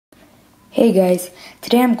Hey guys,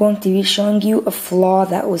 today I'm going to be showing you a flaw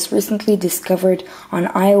that was recently discovered on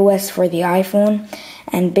iOS for the iPhone,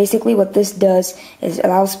 and basically what this does is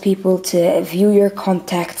allows people to view your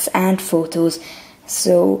contacts and photos.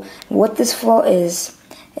 So what this flaw is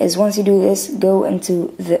once you do this, go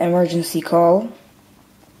into the emergency call,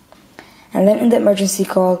 and then in the emergency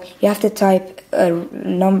call you have to type a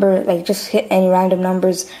number, like just hit any random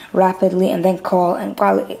numbers rapidly and then call, and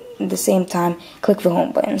while at the same time click the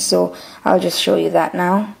home button. So I'll just show you that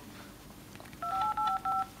now.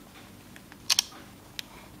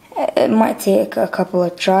 It might take a couple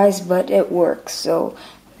of tries, but it works. So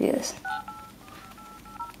do this.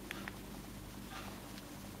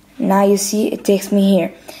 Now you see it takes me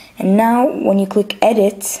here, and now when you click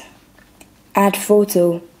edit, add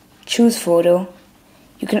photo, choose photo,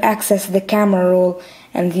 you can access the camera roll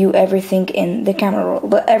and view everything in the camera roll,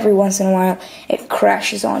 but every once in a while it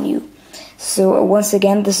crashes on you. So once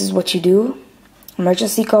again, this is what you do: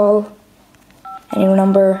 emergency call, any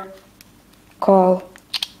number, call.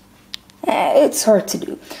 It's hard to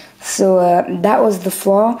do. So that was the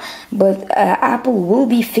flaw, but Apple will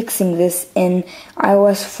be fixing this in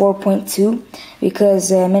iOS 4.2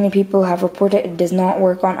 because many people have reported it does not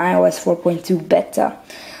work on iOS 4.2 beta.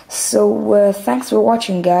 So thanks for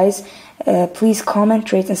watching, guys. Please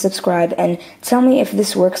comment, rate, and subscribe, and tell me if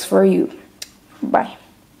this works for you. Bye.